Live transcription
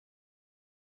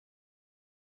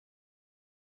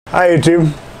Hi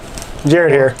YouTube,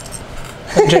 Jared here.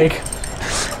 I'm Jake.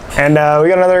 And we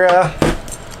got another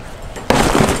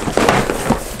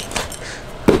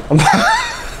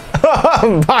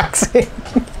unboxing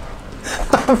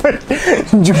of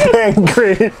Japan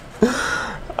crate.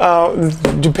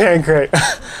 Japan crate.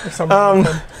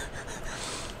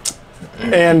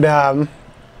 And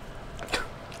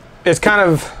it's kind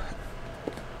of,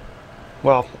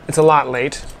 well, it's a lot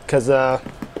late because there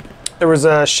was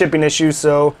a shipping issue,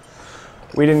 so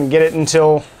we didn't get it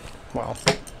until, well,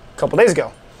 a couple days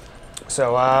ago.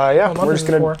 So yeah, we're just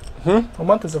gonna. What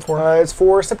month is it for? It's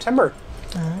for September.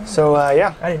 So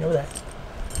yeah. I didn't know that.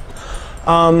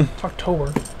 It's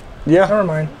October. Yeah. Never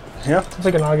mind. Yeah. It's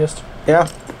like in August. Yeah.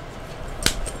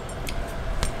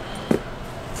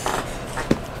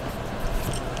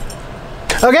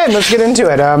 Okay, let's get into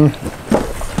it.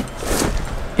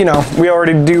 You know, we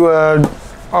already do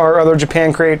our other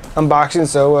Japan crate unboxing,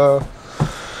 so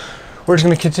we're just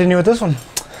gonna continue with this one.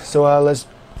 So let's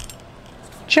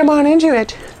jump on into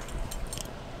it.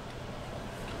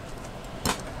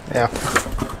 Yeah.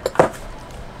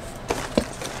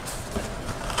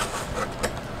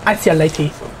 I see a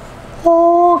lady.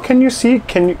 Oh, can you see?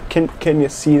 Can you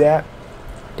see that?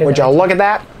 Would y'all look at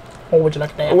that? Oh, would you look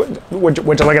at that? Would you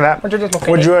look at that? Would you just look at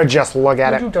Would it? you just look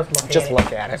at it? Would you just look Just at look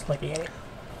it? at it. Just look at it.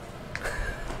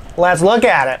 Let's look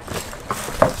at it.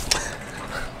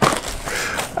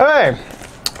 Okay,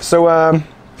 so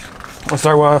we'll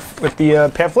start off with the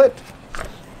pamphlet.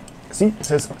 See, it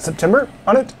says September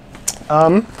on it.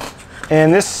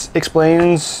 And this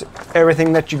explains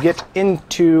everything that you get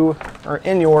into or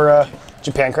in your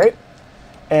Japan crate.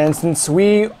 And since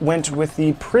we went with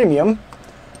the premium,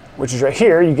 which is right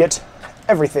here, you get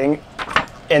everything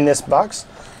in this box.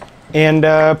 And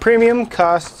premium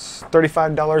costs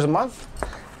 $35 a month.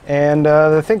 And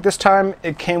I think this time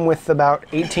it came with about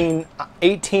 18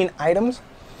 items.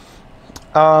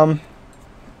 I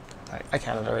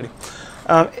counted already.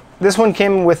 This one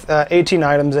came with 18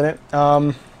 items in it.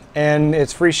 And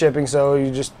it's free shipping, so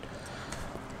you just,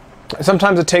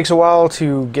 sometimes it takes a while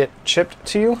to get shipped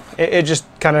to you. It just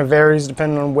kind of varies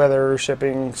depending on weather,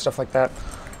 shipping, stuff like that.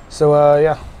 So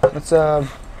yeah, let's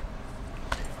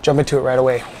jump into it right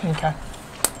away. Okay.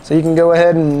 So you can go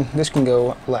ahead, and this can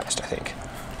go last, I think.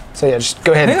 So yeah, just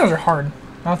go ahead. I think those are hard.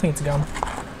 I don't think it's gum.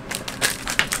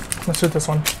 Let's do this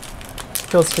one.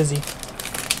 Feels fizzy.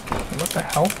 What the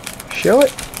hell? Show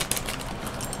it.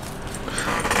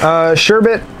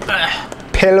 Sherbet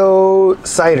Pillow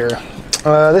Cider.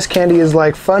 This candy is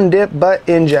like Fun Dip, but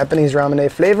in Japanese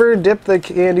ramen flavor. Dip the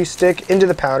candy stick into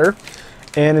the powder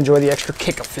and enjoy the extra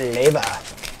kick of flavor.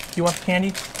 You want the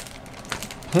candy?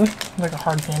 Like a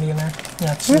hard candy in there.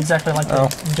 Yeah, it's exactly like the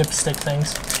dipstick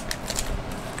things.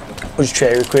 We'll just try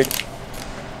it real quick.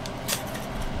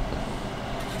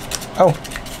 Oh.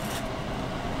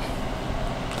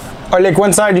 Or like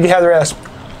one side, you can have the rest.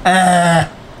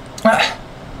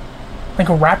 Like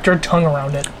wrapped your tongue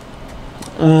around it.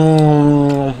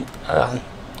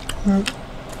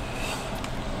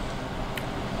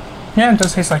 Yeah, it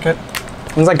does taste like it.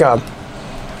 It's like a,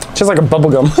 just like a bubble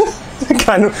gum.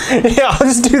 Kind of. Yeah, I'll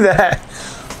just do that.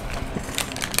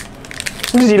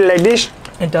 Just eat it like this.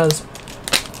 It does.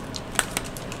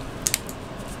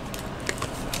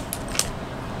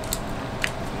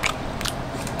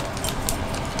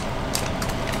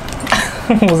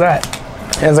 What was that?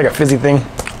 Yeah, it's like a fizzy thing.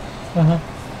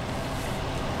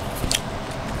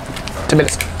 2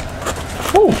 minutes.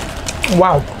 Ooh,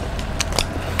 wow.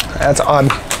 That's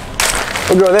odd.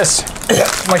 We'll go with this.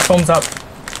 Like foams up.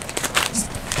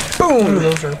 Boom. Ooh,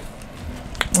 those are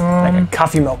Like a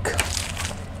coffee milk.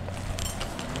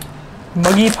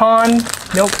 Muggy Pond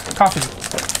Milk Coffee.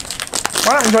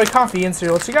 Why not enjoy coffee and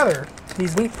cereal together?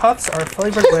 These wheat puffs are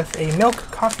flavored with a milk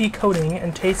coffee coating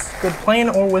and taste good plain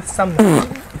or with some milk.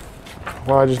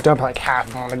 Well, I just dumped like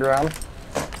half on the ground.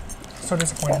 So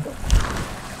disappointed.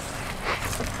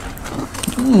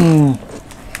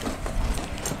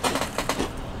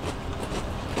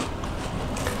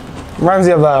 Reminds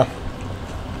me of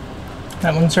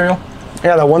That one cereal?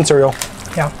 yeah, that one cereal.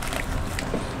 Yeah.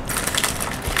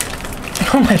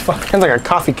 Oh my fuck. Has like a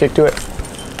coffee kick to it.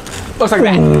 Looks like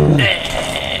that.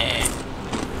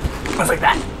 Looks like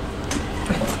that.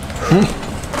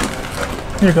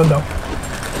 You're good though.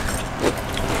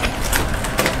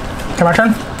 Okay, my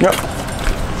turn? Yep.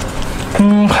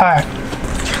 Okay.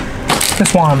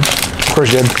 This one. Of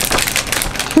course you did.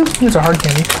 It's a hard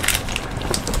candy.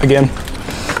 Again.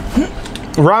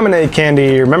 Ramune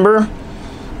candy, remember?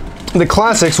 The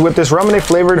classics with this ramune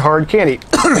flavored hard candy.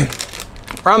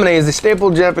 Ramune is a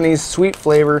staple Japanese sweet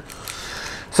flavor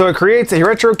So it creates a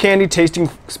retro candy tasting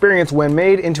experience when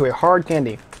made into a hard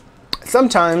candy.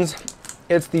 Sometimes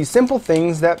it's the simple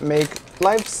things that make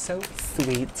life so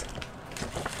sweet.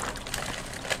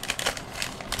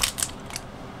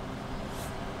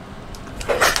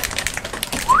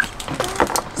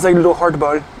 It's like a little hard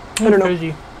body. I don't know.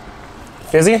 Fizzy.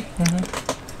 Fizzy?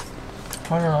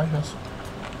 I really like this.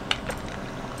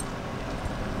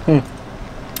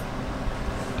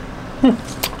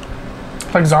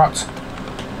 It's like Zots.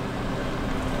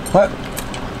 What?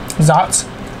 Zots.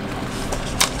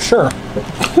 Sure.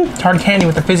 It's hard candy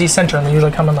with a fizzy center, and they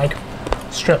usually come in like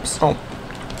strips. Oh.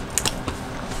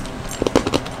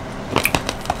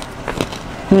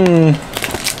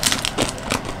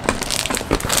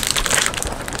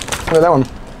 Look at that one.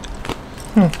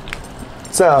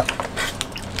 It's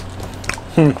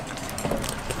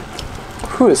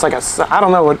it's like I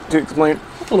don't know what to explain. A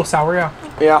little sour, yeah.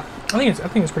 Yeah. I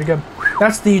think it's pretty good.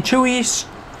 That's the chewing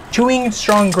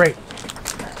strong grape.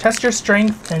 Test your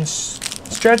strength and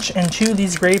stretch and chew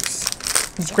these grape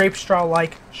straw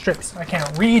like strips. I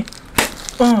can't read.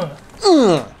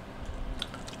 Ooh,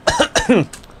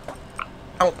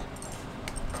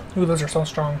 those are so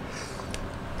strong.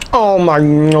 Oh my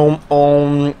no.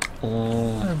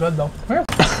 They're good though. Here,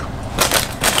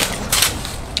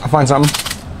 I'll find something.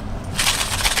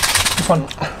 this one.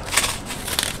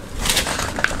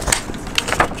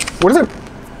 What is it?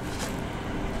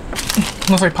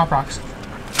 Looks like Pop Rocks.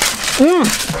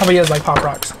 Probably is like Pop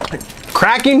Rocks.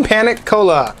 Cracking Panic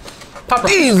Cola. Pop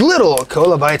Rocks. These little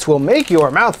cola bites will make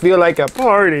your mouth feel like a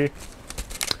party.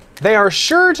 They are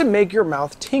sure to make your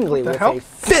mouth tingly with hell? a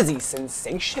fizzy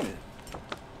sensation.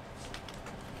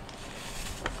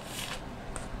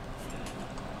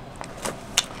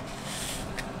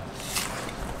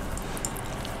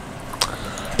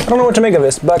 I don't know what to make of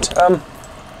this, but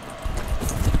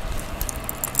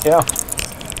yeah.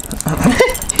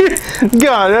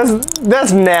 God,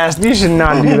 that's nasty. You should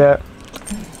not do that.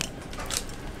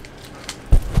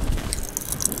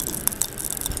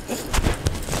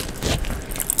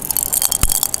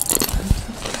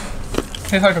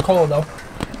 Tastes like a cola though.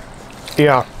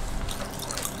 Yeah.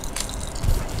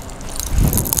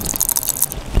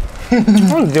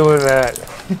 Don't do that.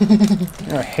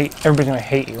 Everybody's gonna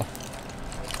hate you.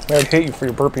 I would hate you for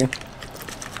your burping.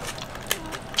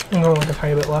 I'm going like a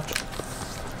tiny bit left.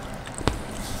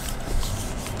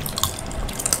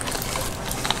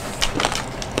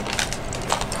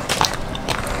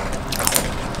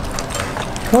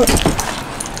 What?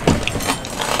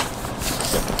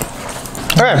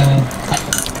 Okay.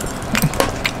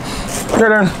 You're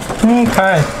done.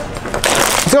 Okay.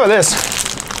 Let's go with this.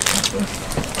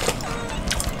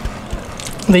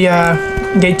 The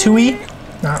Gatui.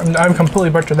 No, I'm completely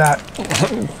butchered that.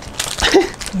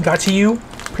 Got to you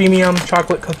premium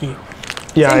chocolate cookie.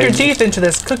 Yeah. Sink your teeth into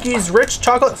this cookie's rich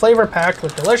chocolate flavor packed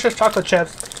with delicious chocolate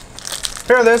chips.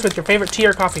 Pair this with your favorite tea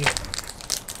or coffee.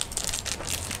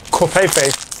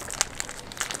 Covfefe.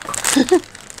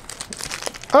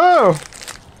 Oh,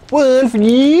 one for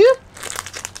you.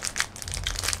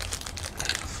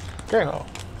 Okay. Oh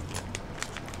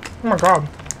my god.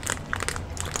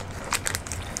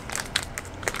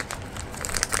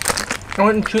 I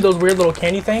went and chewed those weird little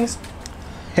candy things.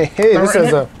 Hey, this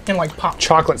is a and like pop.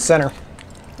 chocolate center.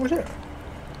 What's it?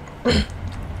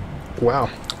 Wow.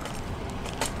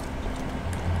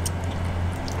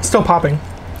 Still popping.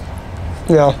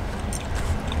 Yeah.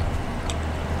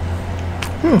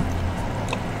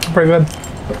 Pretty good.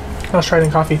 Let's try it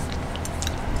in coffee.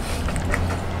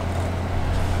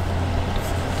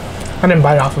 I didn't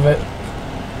bite off of it.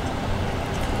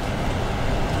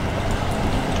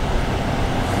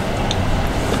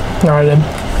 No, I did.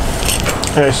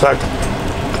 Yeah, it sucked.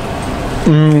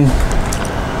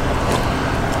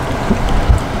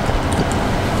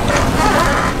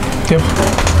 Yep.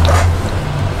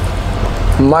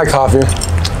 My coffee.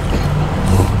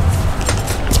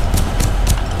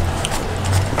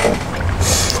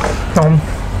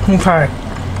 Okay.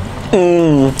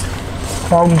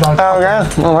 Well, I'm done. Okay.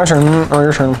 Oh, my turn. Oh,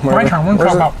 your turn. My turn. What are you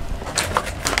talking about?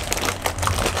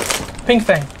 Pink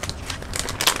thing.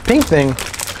 Pink thing.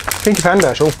 Pinky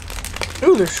Panda. Show.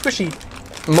 Ooh, they're squishy.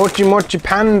 Mochi Mochi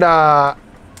Panda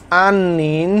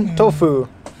Anin Tofu.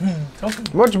 Tofu.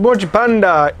 Mochi Mochi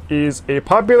Panda is a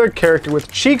popular character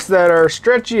with cheeks that are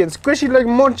stretchy and squishy like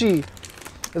mochi.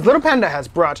 This little panda has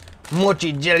brought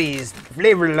mochi jellies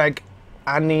flavored like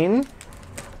anin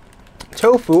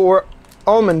tofu or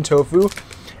almond tofu,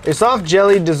 a soft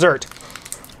jelly dessert.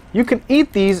 You can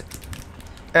eat these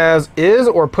as is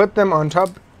or put them on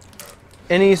top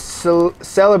any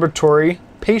celebratory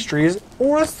pastries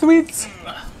or sweets.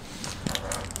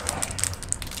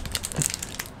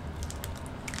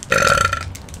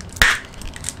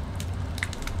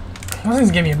 Those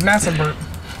things give me a massive burp.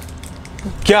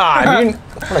 God, I mean,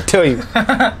 I tell you.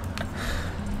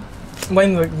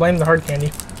 Blame the hard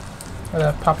candy. Or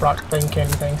the Pop Rock thing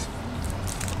candy things.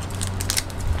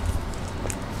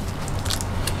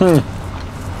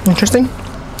 Interesting.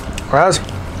 Raz, I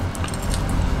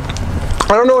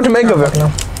don't know what to make of it. No.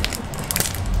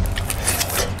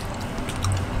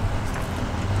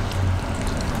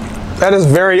 That is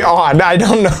very odd. I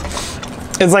don't know.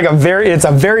 It's like it's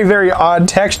a very, very odd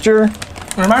texture.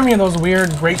 Remind me of those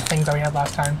weird grape things that we had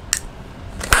last time.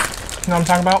 You know what I'm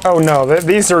talking about? Oh no,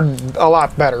 these are a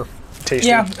lot better tasting.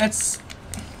 Yeah, it's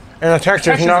and the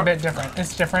texture's a not. bit different.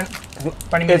 It's different,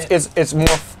 but I mean,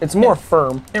 it's more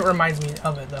firm. It reminds me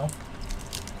of it though.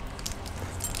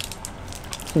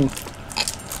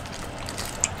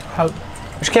 How?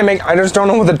 I just don't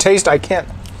know what the taste. I can't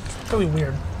It's really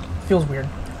weird. Feels weird.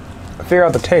 figure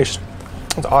out the taste.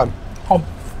 It's odd. Oh,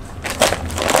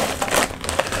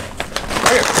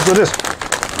 Okay, let's do this.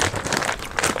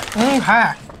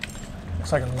 ha!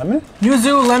 It's like a lemon.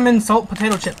 Yuzu lemon salt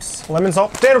potato chips. Lemon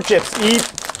salt potato chips. Eat.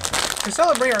 To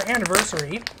celebrate our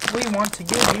anniversary, we want to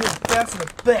give you the best of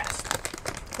the best.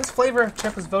 This flavor of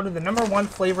chip was voted the number one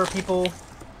flavor people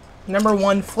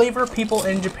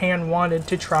in Japan wanted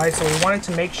to try, so we wanted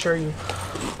to make sure you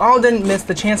all didn't miss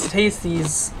the chance to taste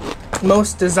these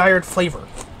most desired flavor.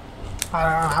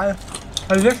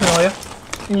 Additionally,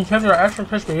 these chips are extra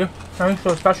crispy thanks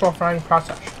to a special frying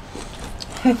process.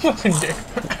 Fucking dick.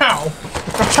 Ow.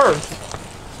 That hurts.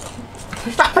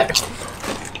 Stop it.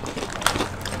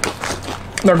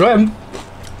 They're good.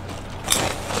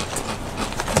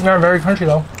 They're very crunchy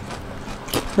though.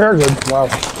 Very good. Wow.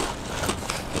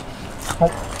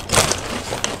 Oh.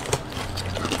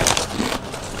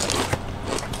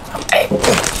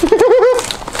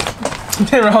 I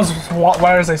didn't realize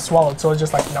why I swallowed, so it's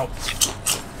just like, no.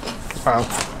 Wow.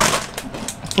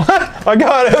 I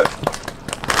got it.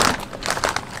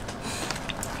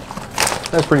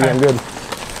 That's pretty damn good.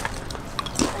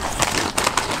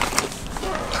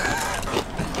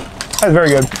 That's very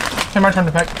good. Okay, my turn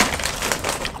to pick.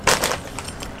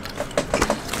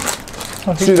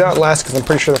 Let's do that last because I'm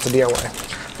pretty sure that's a DIY.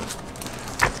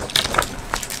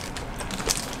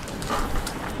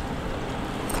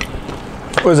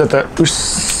 What is it? The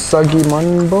Usagi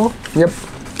Manbo? Yep.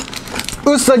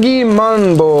 Usagi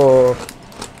Manbo.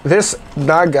 This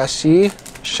Nagashi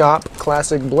shop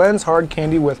classic blends hard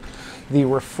candy with the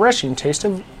refreshing taste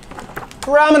of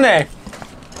ramen.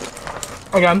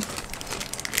 Again.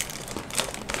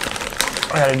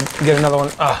 I gotta get another one.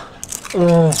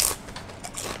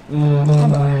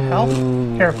 What the hell?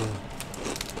 Here.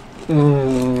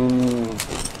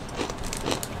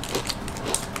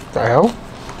 The hell?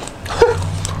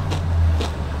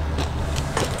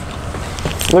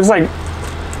 Looks like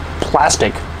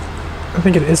plastic. I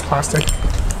think it is plastic.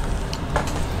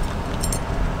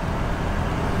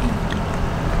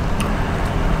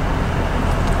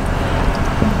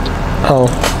 Oh.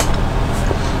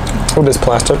 What is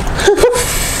plastic?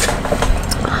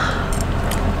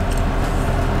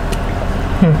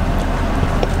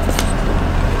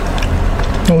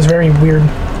 It was very weird.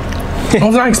 I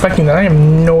was not expecting that. I have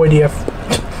no idea.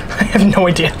 I have no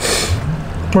idea.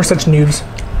 We're such noobs.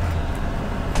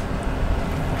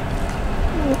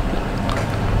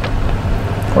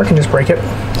 Or I can just break it.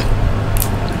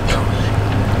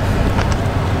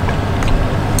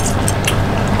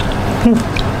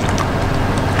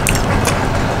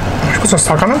 We're supposed to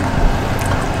suck on them?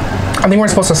 I think we're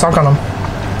supposed to suck on them.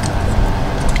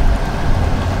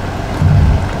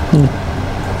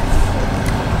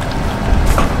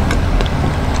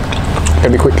 Gotta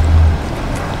be quick.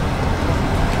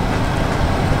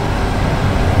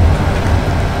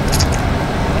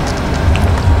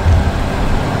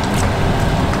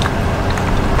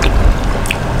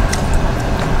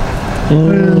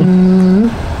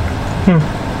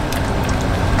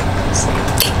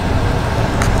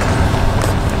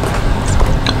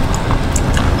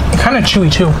 Kind of chewy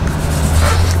too.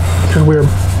 Which is weird.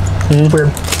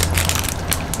 Weird.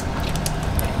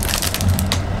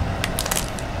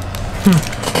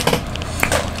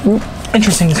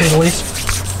 Interesting to say the least.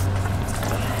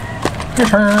 Your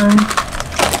turn.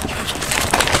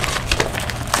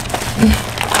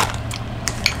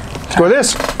 Let's go with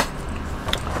this.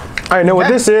 I know what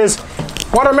this is.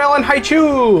 Watermelon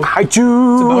Haichu. Haichu.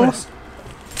 It's a bonus.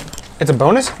 It's a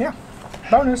bonus? Yeah,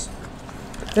 bonus.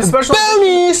 This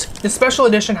special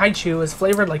edition Haichu is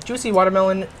flavored like juicy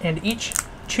watermelon, and each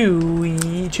chew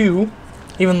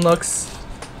even looks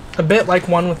a bit like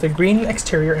one with a green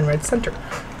exterior and red center.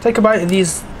 Take a bite of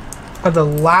these are the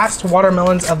last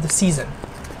watermelons of the season.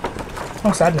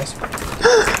 Oh, sadness.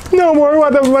 No more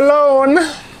watermelon.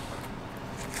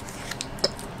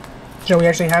 Joe, we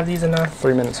actually have these in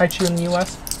 3 minutes. Taichu in the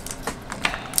US.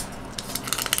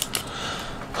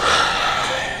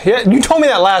 Yeah, you told me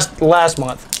that last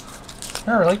month.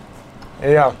 Not really.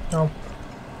 Yeah. No.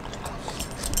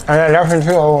 And I definitely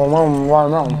feel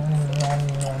watermelon.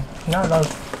 Not those.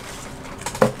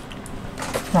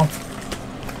 No.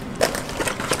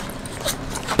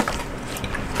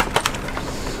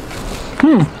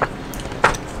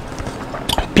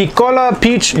 Piccola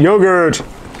peach yogurt.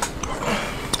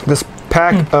 This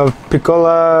pack of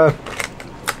Piccola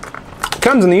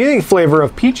comes in the unique flavor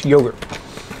of peach yogurt.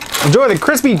 Enjoy the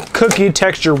crispy cookie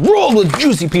texture rolled with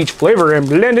juicy peach flavor and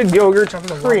blended yogurt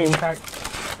cream. Pack.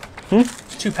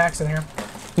 There's 2 packs in here.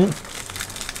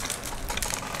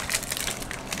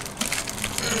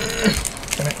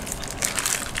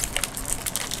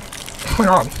 Oh my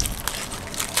god.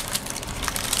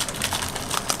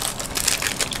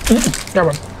 That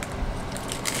one.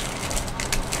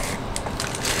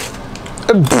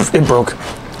 It broke.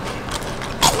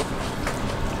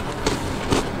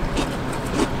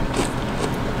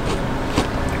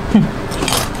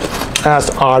 That's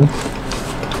odd.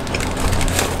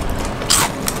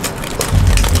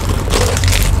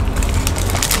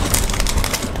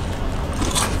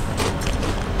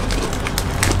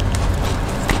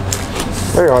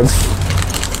 Very odd.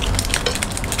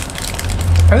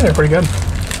 I think they're pretty good.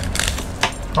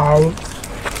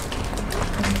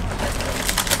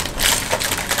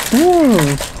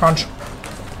 Crunch.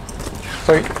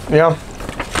 So, yeah.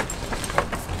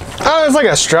 Oh, it's like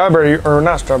a strawberry, or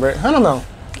not strawberry. I don't know.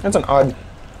 It's an odd.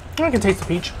 I can taste the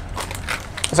peach.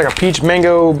 It's like a peach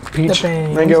mango, peach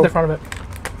mango. The front of it.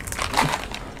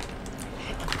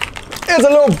 It's a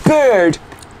little bird.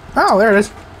 Oh, there it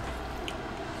is.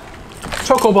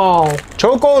 Choco ball.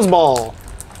 Choco's ball.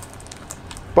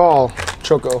 Ball.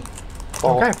 Choco.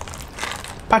 Ball. Okay.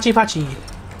 Pachi Pachi.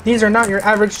 These are not your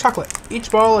average chocolate. Each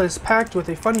ball is packed with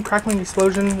a fun crackling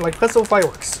explosion like festival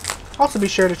fireworks. Also be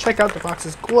sure to check out the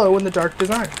box's glow-in-the-dark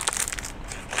design.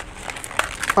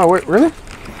 Oh, wait, really?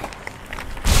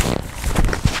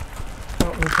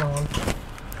 Oh, which one?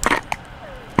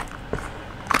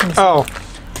 Oh,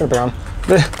 turn it on.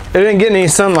 It didn't get any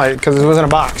sunlight because it was in a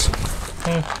box.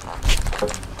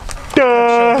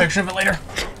 Show a picture of it later.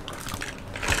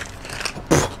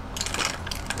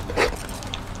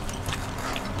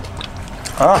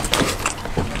 Ah.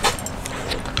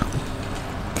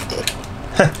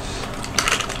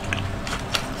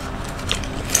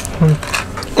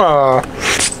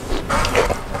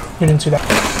 You didn't see that.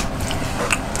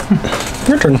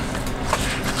 Your turn.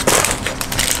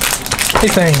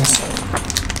 These things.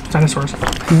 Dinosaurs.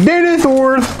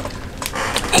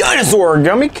 Dinosaur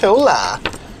gummy cola.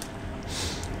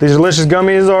 These delicious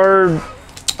gummies are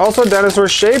also dinosaur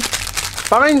shaped.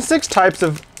 Find 6 types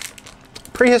of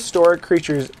prehistoric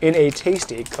creatures in a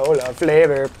tasty cola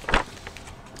flavor.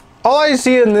 All I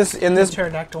see in this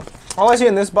Pterodactyl. all I see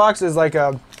in this box is like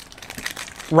a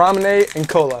ramen and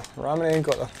cola. Ramen and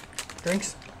cola.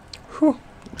 Drinks. Whew.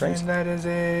 Drinks. And that is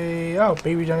a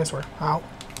baby dinosaur. Wow.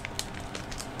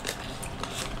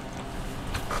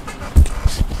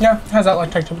 Yeah, has that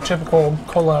like typical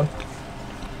cola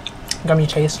gummy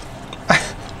taste.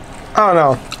 I don't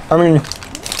know. I mean,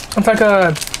 It's like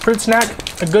a fruit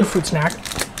snack, a good fruit snack.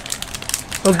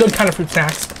 Those good kind of fruit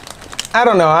snacks. I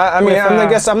don't know. I mean, With, I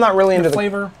guess I'm not really into the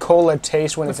flavor. cola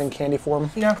taste when it's in candy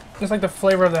form. Yeah, it's like the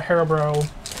flavor of the Haribo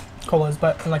colas,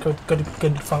 but in like a good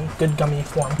gummy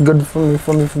form. Good for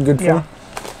good Yeah. form.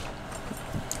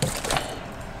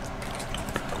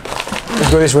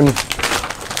 Let's go this one.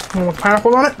 With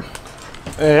pineapple on it.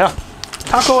 Yeah.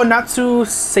 Taco Natsu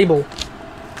Sable.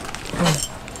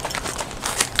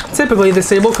 Typically, the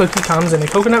Sable cookie comes in a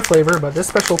coconut flavor, but this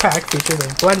special pack features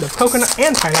a blend of coconut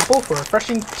and pineapple for a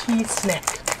refreshing tea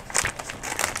snack.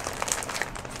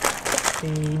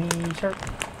 Baby shark.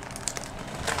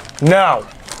 No.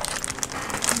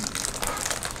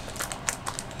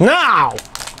 Now.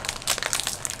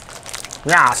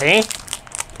 Now, see?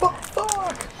 Fuck.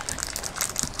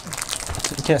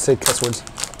 You can't say cuss words.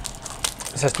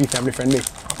 This has to be family friendly.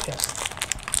 Yes.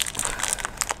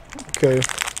 Okay.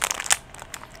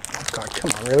 Oh God,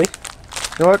 come on, really?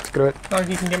 You know what? Screw it. Not like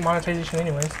you can get monetization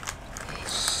anyways.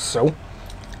 So?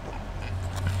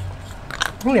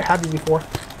 I only had these before.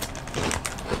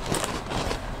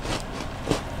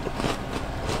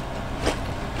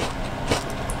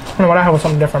 I don't know what I have with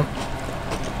something different.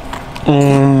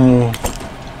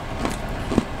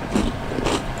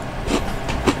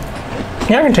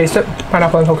 Yeah, I can taste it.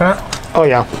 Pineapple and coconut. Oh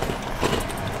yeah.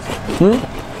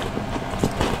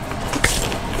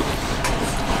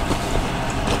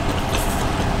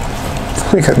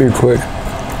 We gotta do quick.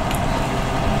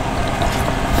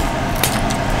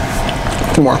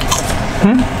 2 more.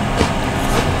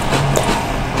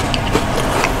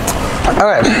 All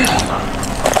right.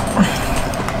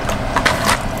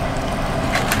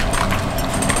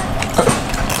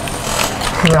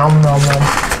 Nom nom nom.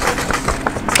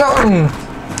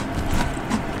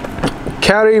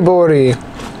 Karibori.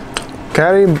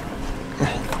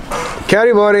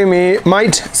 Karibori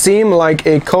might seem like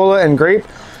a cola and grape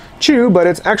chew, but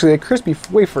it's actually a crispy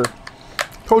wafer.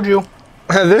 Told you.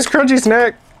 This crunchy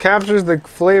snack captures the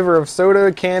flavor of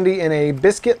soda candy in a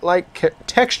biscuit-like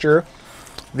texture.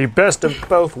 The best of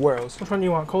both worlds. Which one do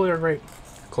you want, cola or grape?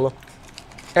 Cola.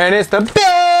 And it's the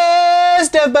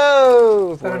best of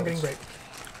both. Then I'm getting grape.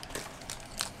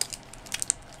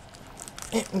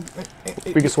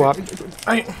 We can swap.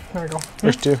 There we go.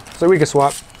 There's 2. So we can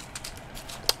swap.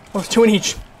 Oh, it's 2 in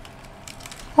each.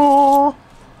 Aww.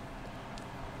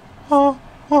 Aww.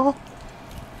 Aww.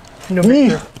 No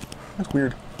picture. That's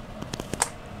weird.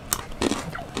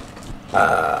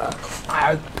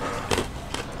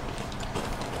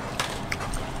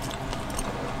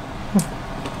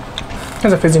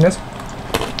 Has a fizziness.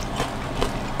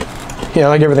 Yeah,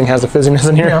 like everything has a fizziness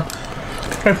in here. Yeah.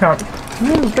 Grape not.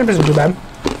 Grape isn't too bad.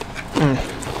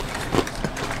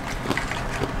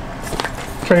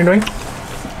 What are you doing?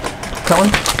 That one?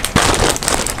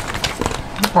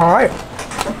 Alright.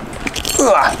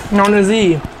 Known as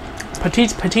the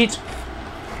Petite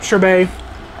Sherbet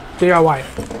DIY.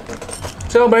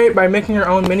 Celebrate by making your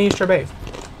own mini sherbet.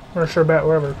 Or sherbet,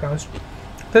 whatever it's pronounced.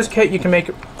 This kit you can make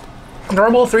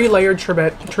adorable 3-layered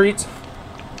sherbet treats.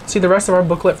 See the rest of our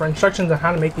booklet for instructions on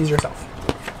how to make these yourself.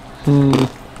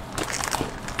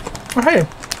 Oh hey,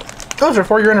 those are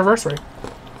for your anniversary.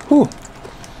 Ooh.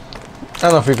 I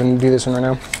don't know if we can do this one right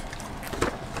now.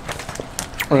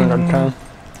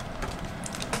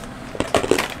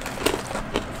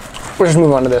 We'll just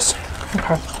move on to this.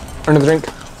 Okay. Another drink.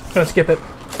 Gonna skip it.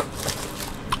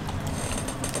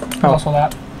 Oh. Also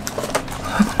that.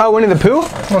 Oh, Winnie the Pooh?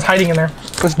 It was hiding in there.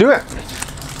 Let's do it.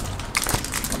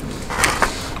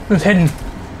 It was hidden.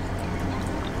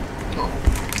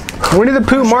 Winnie the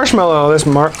Pooh marshmallow. This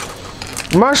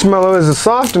marshmallow is as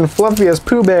soft and fluffy as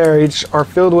Pooh Bear. Each are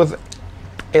filled with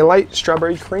a light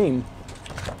strawberry cream.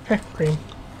 Okay, cream.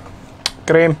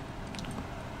 Cream.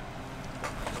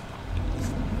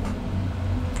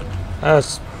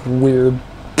 That's weird.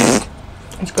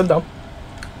 It's good though.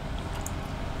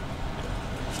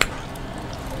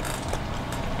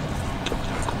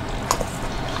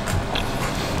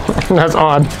 That's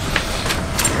odd.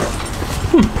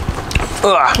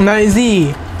 Ugh.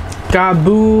 Naizi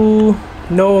Gabu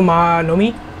no Ma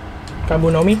Nomi. Gabu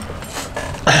Nomi.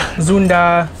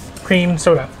 Zunda cream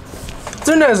soda.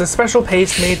 Zunda is a special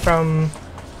paste made from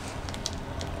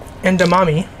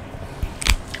edamame.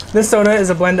 This soda is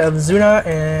a blend of Zuna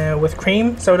with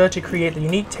cream soda to create the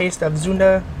unique taste of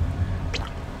Zunda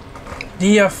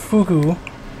Diafugu,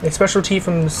 a specialty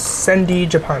from Sendi,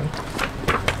 Japan.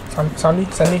 Sendi?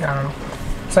 I don't know.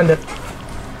 Send it.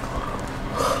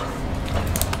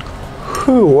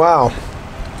 Ooh, wow.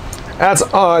 That's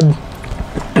odd.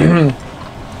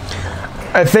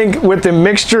 I think with the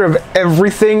mixture of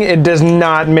everything, it does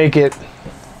not make it.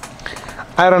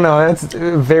 I don't know. That's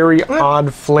a very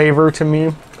odd flavor to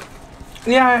me.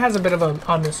 Yeah, it has a bit of an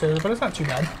oddness to it, but it's not too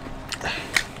bad.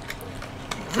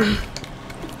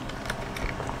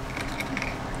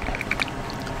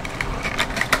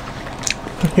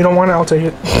 You don't want it, I'll take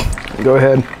it. Go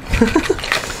ahead.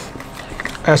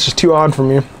 That's just too odd for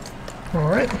me.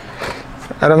 Alright.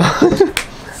 I don't know.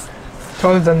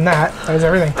 Other than that, that was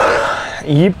everything.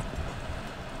 Yep.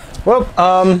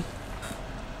 Well,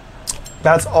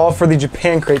 that's all for the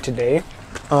Japan crate today.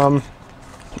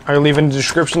 I'll leave in the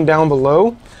description down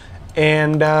below,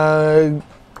 and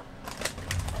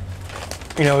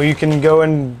you know, you can go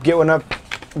and get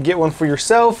one for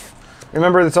yourself.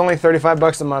 Remember, it's only 35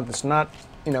 bucks a month. It's not,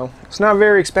 you know, it's not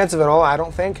very expensive at all, I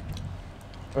don't think.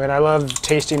 I mean, I love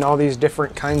tasting all these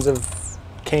different kinds of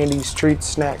candies, treats,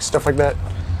 snacks, stuff like that.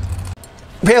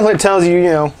 Pamphlet tells you, you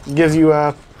know, gives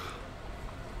you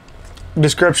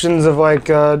descriptions of like,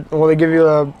 well, they give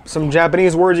you some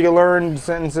Japanese words you can learn,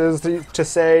 sentences to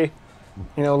say,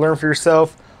 you know, learn for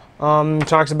yourself.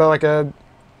 Talks about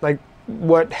like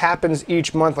what happens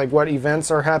each month, like what events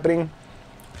are happening.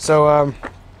 So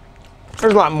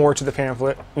there's a lot more to the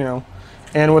pamphlet, you know.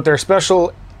 And with their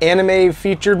special anime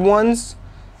featured ones,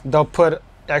 they'll put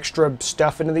extra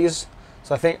stuff into these.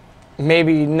 So I think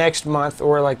maybe next month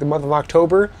or like the month of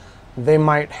October, they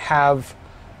might have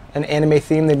an anime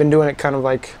theme. They've been doing it kind of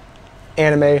like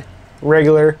anime,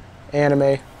 regular,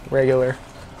 anime, regular.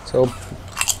 So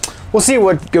we'll see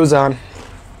what goes on.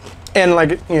 And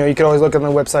like, you know, you can always look on the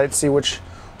website, see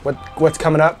what's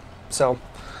coming up. So,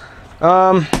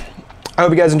 I hope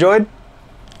you guys enjoyed,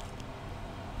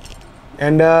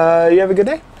 and you have a good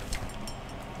day.